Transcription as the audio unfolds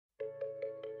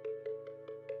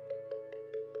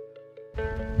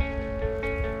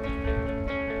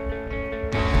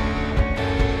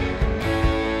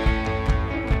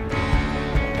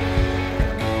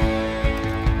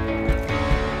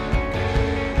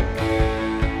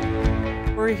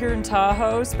we're here in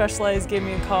Tahoe. Specialized gave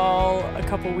me a call a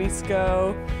couple weeks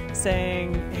ago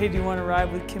saying, hey, do you want to ride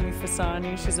with Kimmy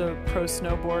Fasani? She's a pro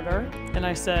snowboarder. And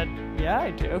I said, yeah,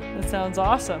 I do. That sounds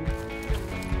awesome.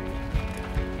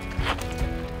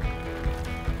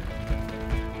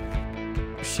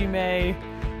 She may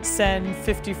send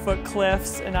 50-foot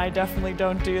cliffs, and I definitely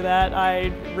don't do that. I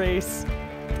race,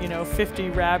 50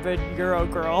 rabid Euro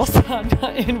girls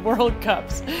in World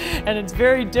Cups, and it's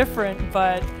very different,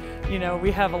 but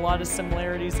we have a lot of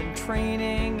similarities in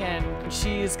training, and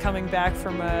she is coming back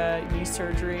from a knee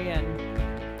surgery,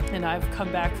 and I've come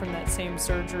back from that same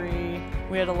surgery.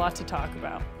 We had a lot to talk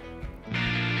about.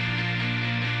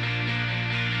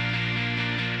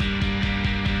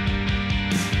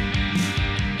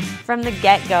 From the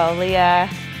get-go, Lea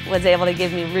was able to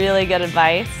give me really good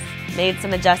advice, made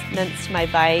some adjustments to my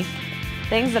bike,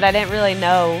 things that I didn't really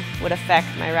know would affect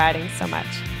my riding so much.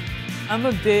 I'm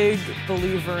a big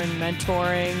believer in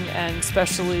mentoring, and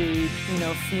especially,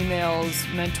 females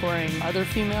mentoring other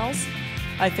females.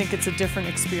 I think it's a different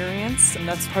experience, and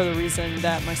that's part of the reason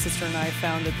that my sister and I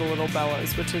founded the Little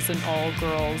Bellas, which is an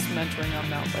all-girls mentoring on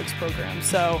mountain bikes program.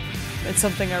 So it's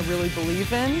something I really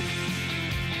believe in.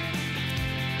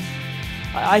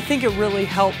 I think it really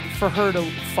helped for her to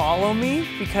follow me,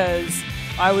 because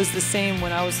I was the same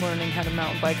when I was learning how to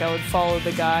mountain bike. I would follow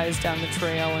the guys down the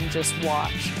trail and just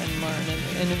watch and learn,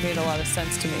 and it made a lot of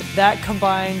sense to me. That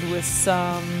combined with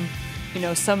some,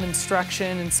 some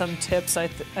instruction and some tips, I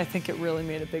think it really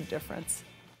made a big difference.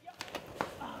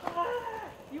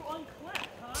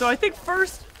 So I think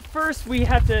first we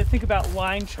have to think about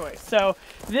line choice. So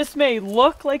this may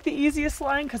look like the easiest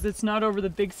line because it's not over the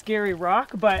big scary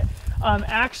rock, but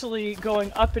actually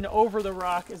going up and over the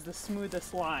rock is the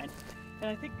smoothest line. And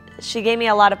I think she gave me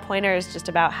a lot of pointers just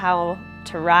about how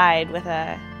to ride with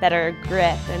a better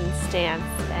grip and stance,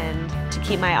 and to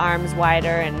keep my arms wider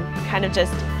and kind of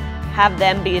just have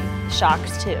them be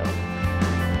shocks too.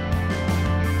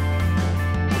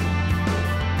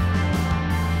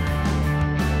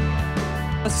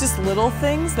 It's just little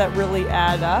things that really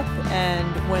add up,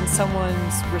 and when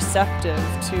someone's receptive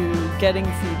to getting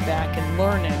feedback and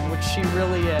learning, which she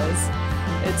really is,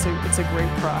 it's a great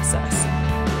process.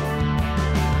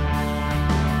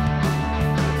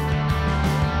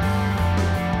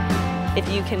 If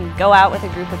you can go out with a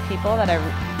group of people that are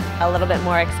a little bit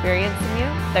more experienced than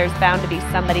you, there's bound to be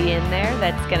somebody in there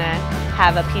that's going to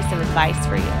have a piece of advice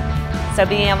for you. So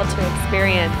being able to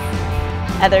experience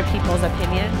other people's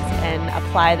opinions and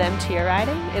apply them to your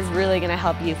riding is really going to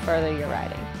help you further your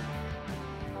riding.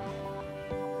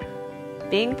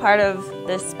 Being part of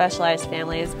this specialized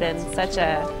family has been such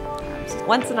a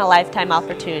once-in-a-lifetime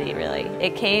opportunity, really.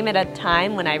 It came at a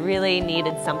time when I really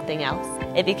needed something else.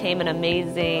 It became an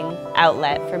amazing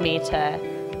outlet for me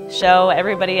to show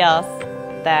everybody else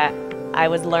that I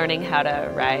was learning how to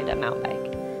ride a mountain bike.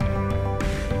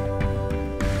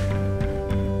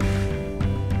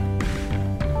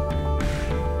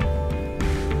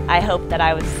 I hope that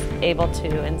I was able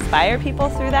to inspire people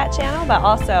through that channel, but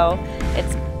also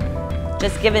it's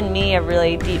just given me a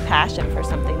really deep passion for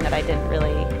something that I didn't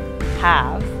really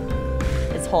have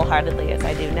as wholeheartedly as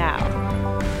I do now.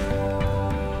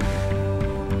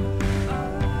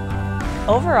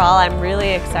 Overall, I'm really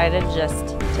excited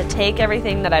just to take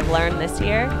everything that I've learned this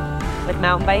year with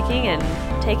mountain biking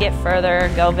and take it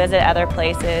further, go visit other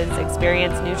places,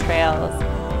 experience new trails,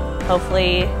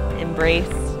 hopefully embrace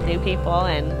new people,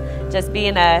 and just be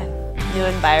in a new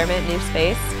environment, new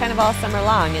space, kind of all summer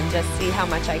long, and just see how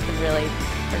much I can really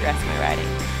progress my riding.